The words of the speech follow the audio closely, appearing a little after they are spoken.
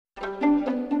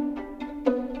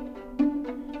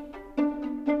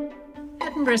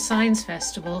Edinburgh Science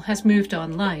Festival has moved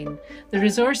online. The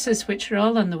resources, which are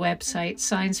all on the website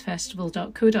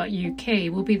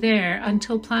sciencefestival.co.uk, will be there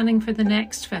until planning for the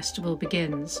next festival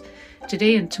begins.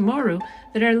 Today and tomorrow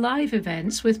there are live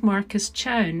events with Marcus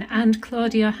Chown and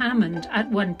Claudia Hammond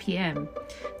at 1 p.m.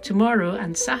 Tomorrow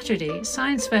and Saturday,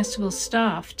 Science Festival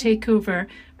staff take over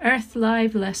Earth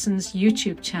Live Lessons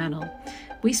YouTube channel.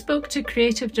 We spoke to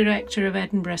Creative Director of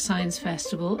Edinburgh Science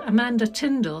Festival, Amanda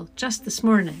Tyndall, just this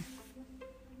morning.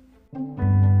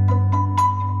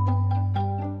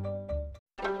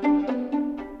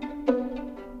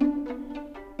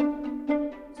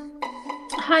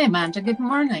 Hi Amanda, good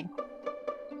morning.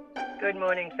 Good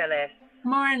morning, Phyllis.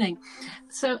 Morning.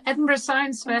 So Edinburgh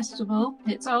Science Festival,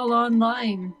 it's all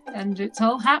online and it's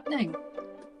all happening.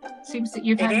 Seems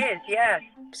you've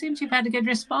had a good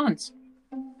response.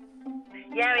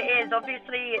 Yeah, it is.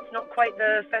 Obviously, it's not quite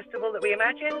the festival that we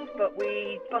imagined, but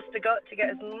we bust a gut to get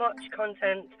as much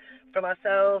content from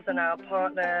ourselves and our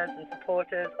partners and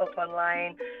supporters up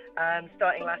online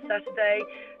starting last Saturday.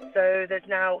 So there's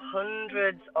now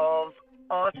hundreds of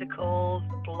articles,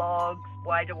 blogs,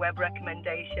 wider web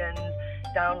recommendations,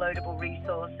 downloadable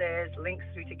resources, links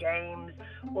through to games,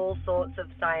 all sorts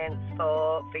of science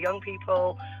for young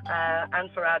people and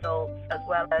for adults, as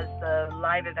well as the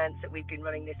live events that we've been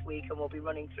running this week and will be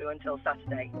running through until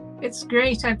Saturday. It's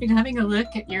great. I've been having a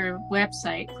look at your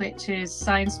website, which is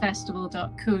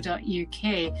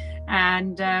sciencefestival.co.uk,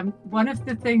 and one of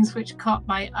the things which caught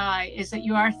my eye is that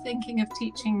you are thinking of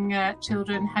teaching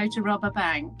children how to rob a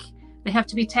bank. They have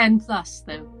to be 10 plus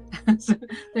though. So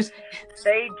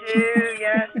they do,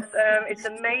 yes. It's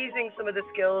amazing some of the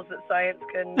skills that science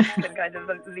can kind of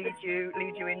lead you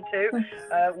into.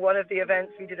 One of the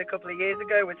events we did a couple of years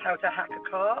ago was how to hack a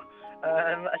car,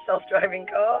 a self-driving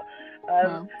car.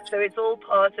 Wow. So it's all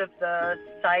part of the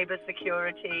cyber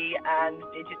security and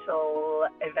digital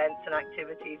events and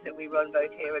activities that we run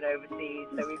both here and overseas.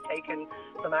 So we've taken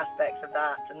some aspects of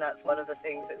that, and that's one of the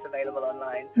things that's available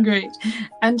online. Great.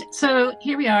 And so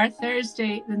here we are,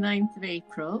 Thursday, the 9th of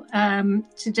April.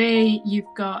 Today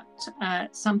you've got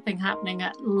something happening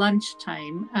at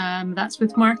lunchtime. That's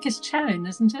with Marcus Chown,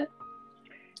 isn't it?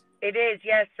 It is,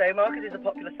 yes. So Marcus is a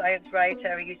popular science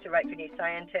writer. He used to write for New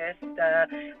Scientist,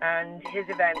 and his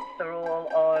events are all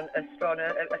on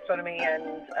astronomy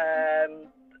and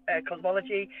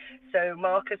cosmology. So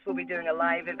Marcus will be doing a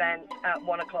live event at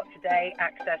 1 o'clock today,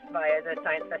 accessed via the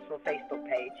Science Festival Facebook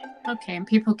page. Okay, and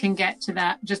people can get to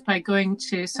that just by going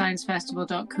to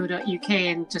sciencefestival.co.uk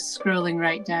and just scrolling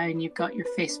right down. You've got your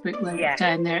Facebook link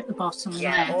down there at the bottom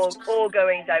left. Or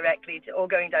going directly to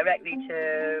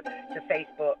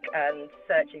Facebook and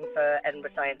searching for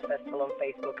Edinburgh Science Festival on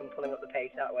Facebook and pulling up the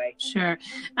page that way. Sure.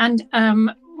 And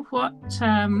what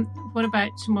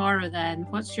about tomorrow then?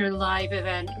 What's your live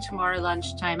event tomorrow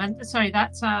lunchtime? And sorry,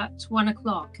 that's at 1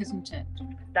 o'clock, isn't it?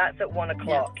 That's at 1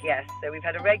 o'clock, yes. So we've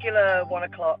had a regular 1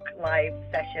 o'clock live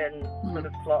session sort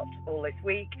of slot all this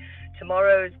week.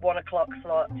 Tomorrow's 1 o'clock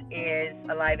slot is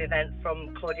a live event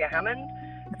from Claudia Hammond.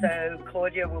 So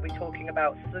Claudia will be talking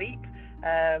about sleep.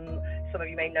 Some of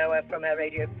you may know her from her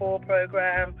Radio 4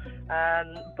 program.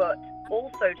 But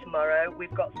also tomorrow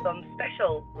we've got some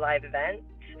special live events.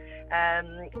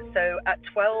 So at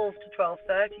 12 to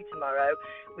 12:30 tomorrow,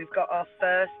 we've got our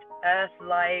first Earth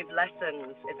Live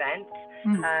Lessons event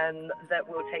that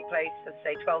will take place at,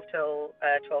 say, 12 till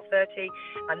 12:30,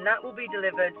 and that will be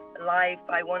delivered live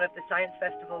by one of the Science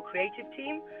Festival creative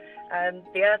team.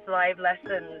 The Earth Live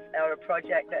Lessons are a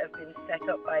project that has been set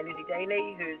up by Lizzie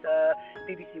Daly, who's a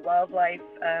BBC Wildlife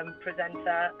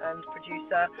presenter and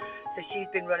producer. So she's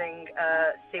been running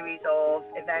a series of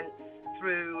events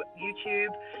through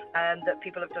YouTube that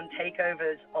people have done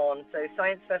takeovers on. So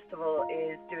Science Festival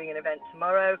is doing an event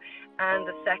tomorrow and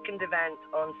a second event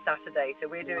on Saturday. So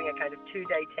we're doing a kind of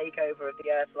 2-day takeover of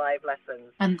the Earth Live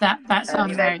Lessons. And that's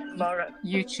on their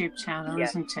YouTube channel,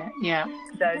 isn't it? Yeah.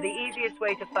 So the easiest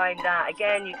way to find that,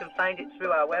 again, you can find it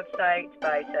through our website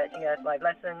by searching Earth Live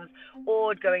Lessons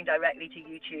or going directly to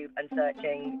YouTube and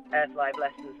searching Earth Live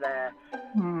Lessons there.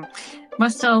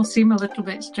 Must all seem a little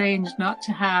bit strange not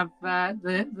to have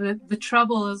the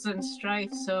troubles and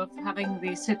strifes of having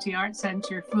the City Art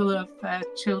Centre full of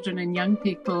children and young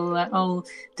people all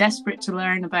desperate to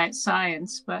learn about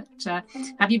science. But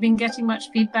have you been getting much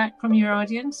feedback from your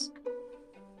audience?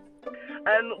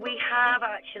 We have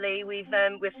actually.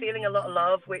 We're feeling a lot of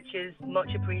love, which is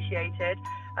much appreciated.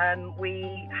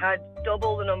 We had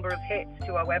double the number of hits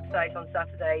to our website on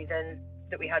Saturday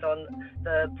that we had on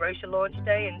the brochure launch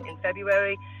day in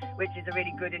February, which is a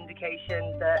really good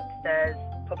indication that there's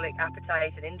public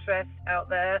appetite and interest out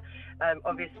there.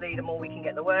 Obviously, the more we can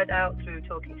get the word out through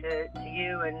talking to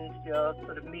you and your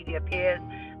sort of media peers,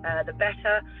 the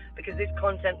better, because this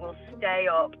content will stay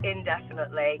up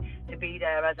indefinitely to be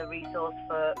there as a resource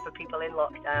for people in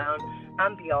lockdown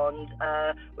and beyond.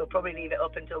 We'll probably leave it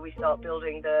up until we start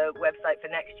building the website for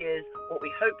next year's, what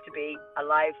we hope to be a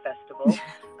live festival.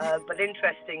 But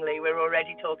interestingly, we're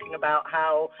already talking about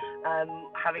how,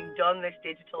 having done this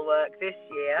digital work this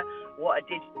year, what a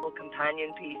digital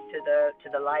companion piece to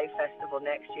the live festival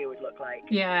next year would look like.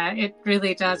 Yeah, it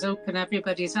really does open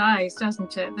everybody's eyes,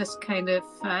 doesn't it? This kind of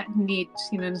need,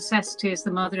 necessity is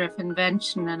the mother of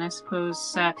invention, and I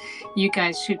suppose you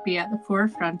guys should be at the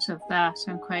forefront of that,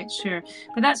 I'm quite sure.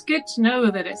 But that's good to know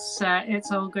that it's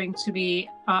all going to be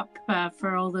up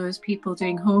for all those people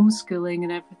doing homeschooling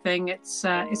and everything. It's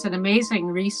an amazing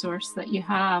resource that you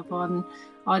have on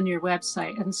your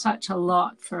website, and such a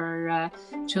lot for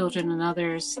children and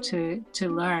others to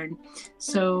learn.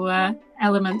 So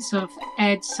elements of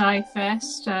Ed Sci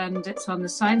Fest, and it's on the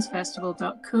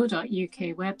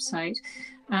sciencefestival.co.uk website.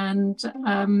 And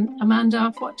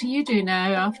Amanda, what do you do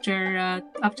now after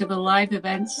the live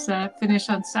events finish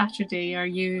on Saturday? Are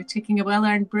you taking a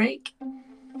well-earned break?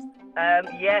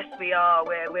 Yes, we are.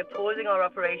 We're pausing our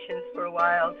operations for a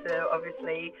while to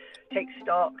obviously take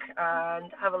stock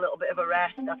and have a little bit of a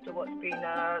rest after what's been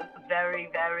a very,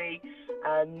 very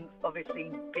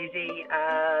obviously busy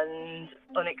and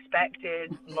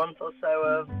unexpected month or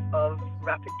so of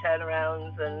rapid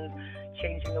turnarounds and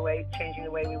changing the way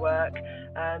we work.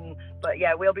 But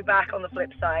yeah, we'll be back on the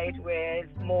flip side with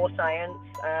more science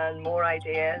and more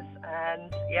ideas.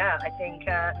 And yeah, I think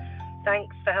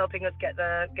thanks for helping us get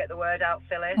the word out,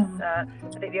 Phyllis. I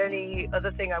think the only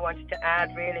other thing I wanted to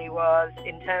add really was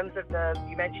in terms of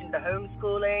you mentioned the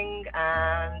homeschooling,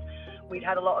 and we'd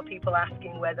had a lot of people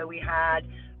asking whether we had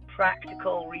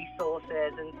practical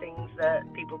resources and things that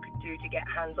people could do to get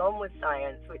hands-on with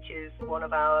science, which is one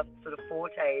of our sort of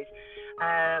fortes.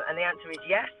 And the answer is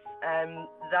yes.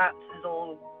 That has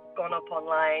all gone up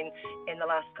online in the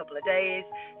last couple of days.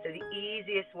 So the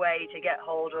easiest way to get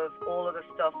hold of all of the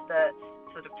stuff that's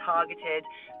sort of targeted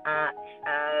at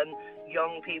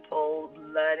young people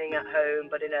learning at home,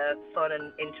 but in a fun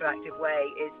and interactive way,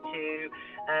 is to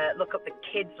look up the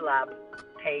Kids Lab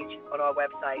page on our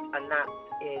website, and that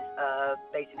is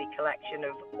basically a collection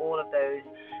of all of those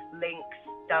links,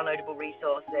 downloadable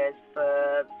resources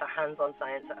for hands-on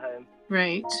science at home.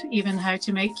 Right, even how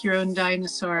to make your own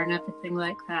dinosaur and everything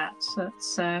like that. So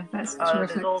that's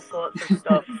terrific. There's all sorts of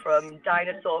stuff from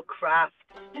dinosaur crafts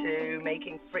to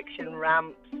making friction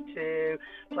ramps to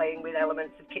playing with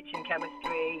elements of kitchen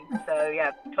chemistry. So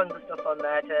yeah, tons of stuff on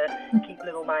there to keep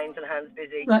little minds and hands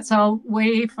busy. That's all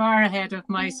way far ahead of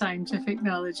my scientific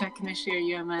knowledge, I can assure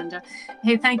you, Amanda.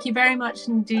 Hey, thank you very much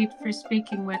indeed for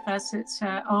speaking with us. It's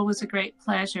always a great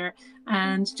pleasure.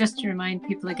 And just to remind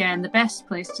people again, the best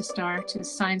place to start is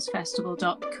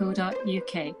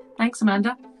sciencefestival.co.uk. Thanks,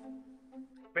 Amanda.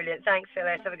 Brilliant. Thanks,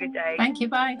 Phyllis. Have a good day. Thank you.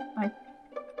 Bye. Bye.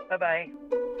 Bye-bye.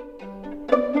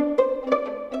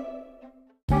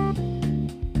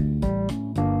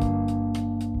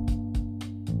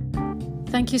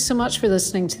 Thank you so much for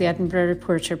listening to the Edinburgh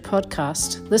Reporter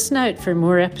podcast. Listen out for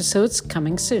more episodes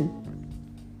coming soon.